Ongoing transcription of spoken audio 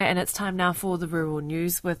and it's time now for the Rural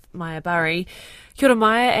News with Maya Burry. Kia ora,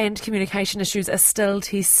 Maya, and communication issues are still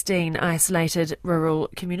testing isolated rural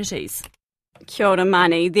communities. Kia ora,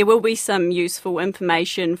 Mani. There will be some useful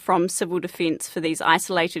information from Civil Defence for these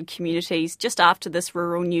isolated communities just after this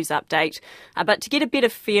Rural News update. But to get a better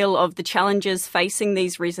feel of the challenges facing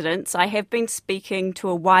these residents, I have been speaking to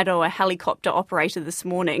a Wairoa helicopter operator this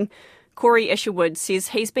morning. Corey Isherwood says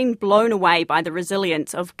he's been blown away by the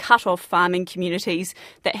resilience of cut-off farming communities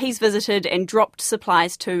that he's visited and dropped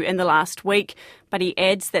supplies to in the last week, but he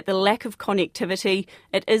adds that the lack of connectivity,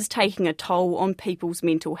 it is taking a toll on people's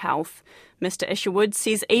mental health. Mr Isherwood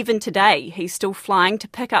says even today he's still flying to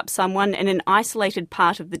pick up someone in an isolated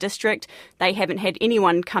part of the district. They haven't had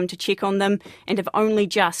anyone come to check on them and have only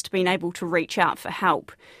just been able to reach out for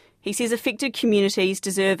help. He says affected communities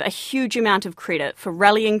deserve a huge amount of credit for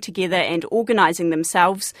rallying together and organising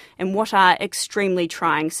themselves in what are extremely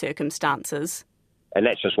trying circumstances. And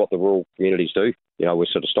that's just what the rural communities do. You know, we're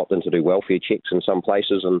sort of stopped in to do welfare checks in some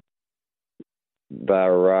places, and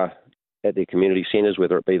they're at their community centres,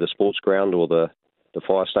 whether it be the sports ground or the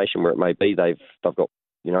fire station, where it may be. They've got,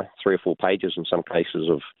 3 or 4 pages in some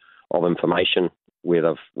cases of information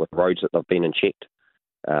where with roads that they've been and checked.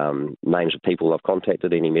 Names of people they've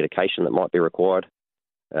contacted, any medication that might be required.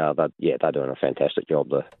 They're doing a fantastic job,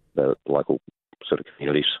 the local sort of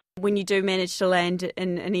communities. When you do manage to land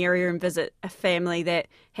in an area and visit a family that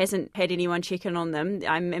hasn't had anyone checking on them,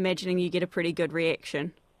 I'm imagining you get a pretty good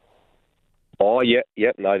reaction. Oh, yeah.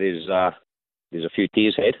 No, there's a few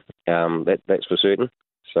tears had, that's for certain.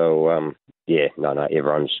 So,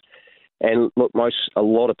 everyone's... And look, a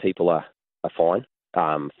lot of people are fine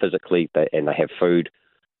physically, and they have food.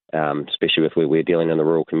 Especially with where we're dealing in the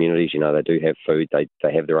rural communities, they do have food, they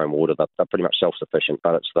have their own water, they're pretty much self-sufficient,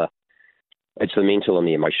 but it's the mental and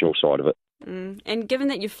the emotional side of it. And given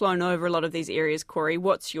that you've flown over a lot of these areas, Corey,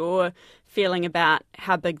 what's your feeling about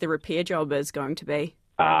how big the repair job is going to be?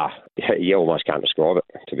 You almost can't describe it,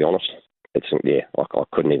 to be honest. I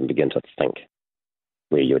couldn't even begin to think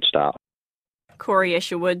where you would start. Corey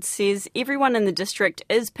Isherwood says everyone in the district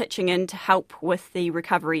is pitching in to help with the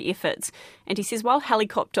recovery efforts. And he says while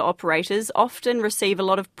helicopter operators often receive a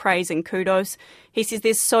lot of praise and kudos, he says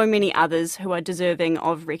there's so many others who are deserving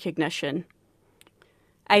of recognition.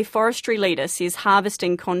 A forestry leader says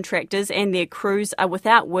harvesting contractors and their crews are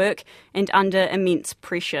without work and under immense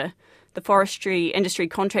pressure. The Forestry Industry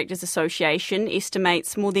Contractors Association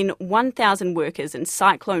estimates more than 1,000 workers in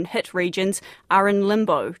cyclone-hit regions are in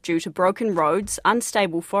limbo due to broken roads,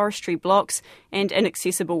 unstable forestry blocks and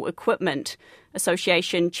inaccessible equipment.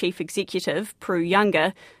 Association Chief Executive Prue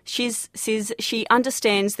Younger says she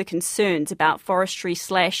understands the concerns about forestry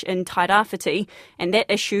slash in Tairāwhiti, and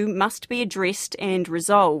that issue must be addressed and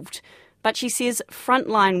resolved. But she says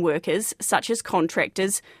frontline workers, such as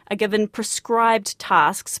contractors, are given prescribed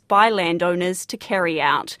tasks by landowners to carry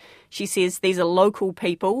out. She says these are local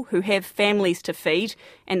people who have families to feed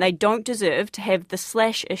and they don't deserve to have the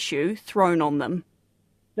slash issue thrown on them.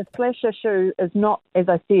 The slash issue is not, as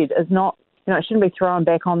I said, it shouldn't be thrown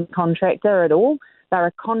back on the contractor at all. They're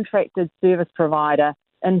a contracted service provider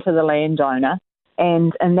into the landowner.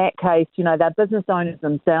 And in that case, they're business owners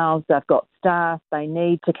themselves, they've got staff, they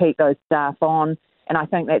need to keep those staff on. And I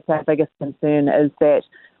think that's our biggest concern is that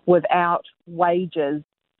without wages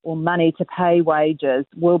or money to pay wages,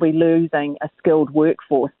 we'll be losing a skilled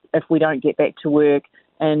workforce if we don't get back to work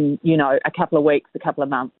in, a couple of weeks, a couple of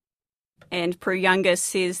months. And Prue Younger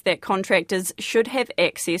says that contractors should have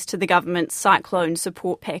access to the government's cyclone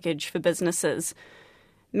support package for businesses.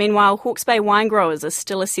 Meanwhile, Hawke's Bay wine growers are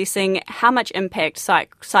still assessing how much impact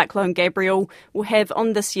Cyclone Gabrielle will have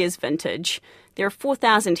on this year's vintage. There are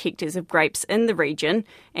 4,000 hectares of grapes in the region,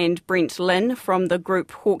 and Brent Lynn from the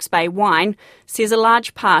group Hawke's Bay Wine says a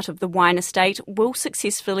large part of the wine estate will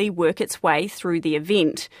successfully work its way through the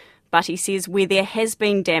event. But he says where there has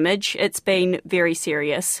been damage, it's been very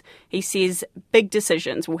serious. He says big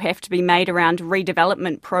decisions will have to be made around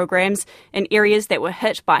redevelopment programs in areas that were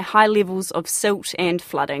hit by high levels of silt and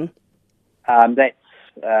flooding. That's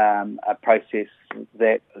a process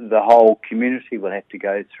that the whole community will have to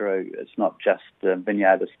go through. It's not just the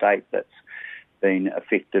Vineyard Estate that's been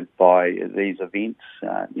affected by these events.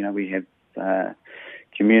 We have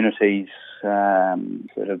communities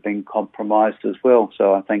that have been compromised as well.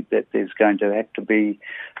 So I think that there's going to have to be,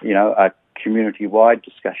 a community-wide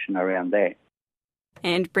discussion around that.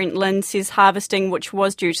 And Brent Lynn says harvesting, which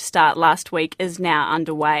was due to start last week, is now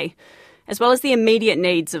underway. As well as the immediate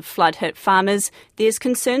needs of flood-hit farmers, there's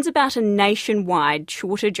concerns about a nationwide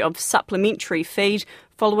shortage of supplementary feed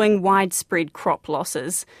following widespread crop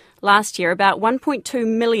losses. Last year, about 1.2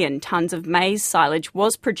 million tonnes of maize silage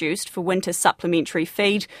was produced for winter supplementary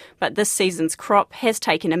feed, but this season's crop has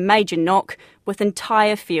taken a major knock, with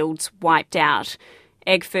entire fields wiped out.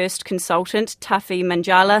 AgFirst consultant Tafi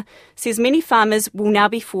Manjala says many farmers will now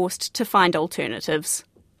be forced to find alternatives.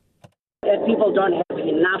 If people don't have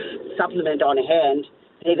enough supplement on hand,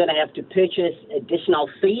 they're going to have to purchase additional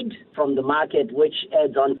feed from the market, which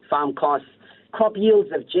adds on farm costs. Crop yields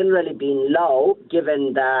have generally been low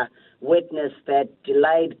given the wetness that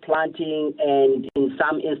delayed planting and in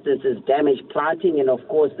some instances damaged planting, and of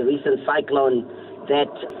course the recent cyclone that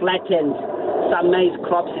flattened some maize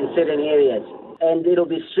crops in certain areas. And it'll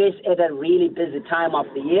be stressed at a really busy time of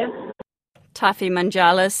the year. Tafi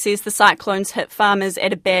Manjala says the cyclones hit farmers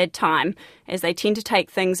at a bad time, as they tend to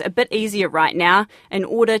take things a bit easier right now in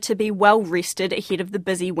order to be well rested ahead of the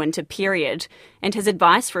busy winter period. And his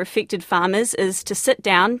advice for affected farmers is to sit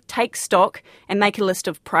down, take stock and make a list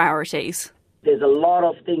of priorities. There's a lot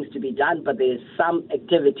of things to be done, but there's some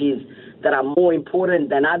activities that are more important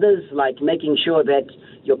than others, like making sure that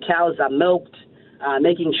your cows are milked,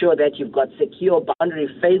 making sure that you've got secure boundary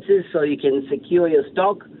fences so you can secure your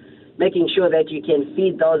stock, making sure that you can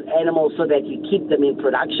feed those animals so that you keep them in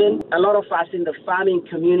production. A lot of us in the farming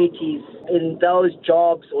communities, in those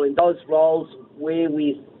jobs or in those roles where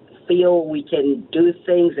we feel we can do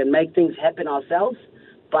things and make things happen ourselves,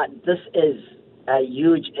 but this is a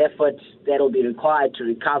huge effort that will be required to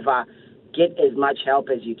recover. Get as much help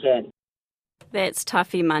as you can. That's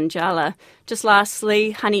Tafi Manjala. Just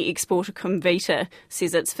lastly, honey exporter Comvita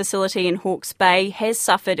says its facility in Hawke's Bay has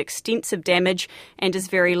suffered extensive damage and is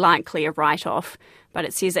very likely a write-off. But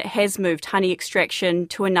it says it has moved honey extraction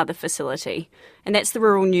to another facility. And that's the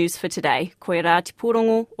rural news for today. Koe rā te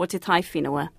porongo o te tai whenua.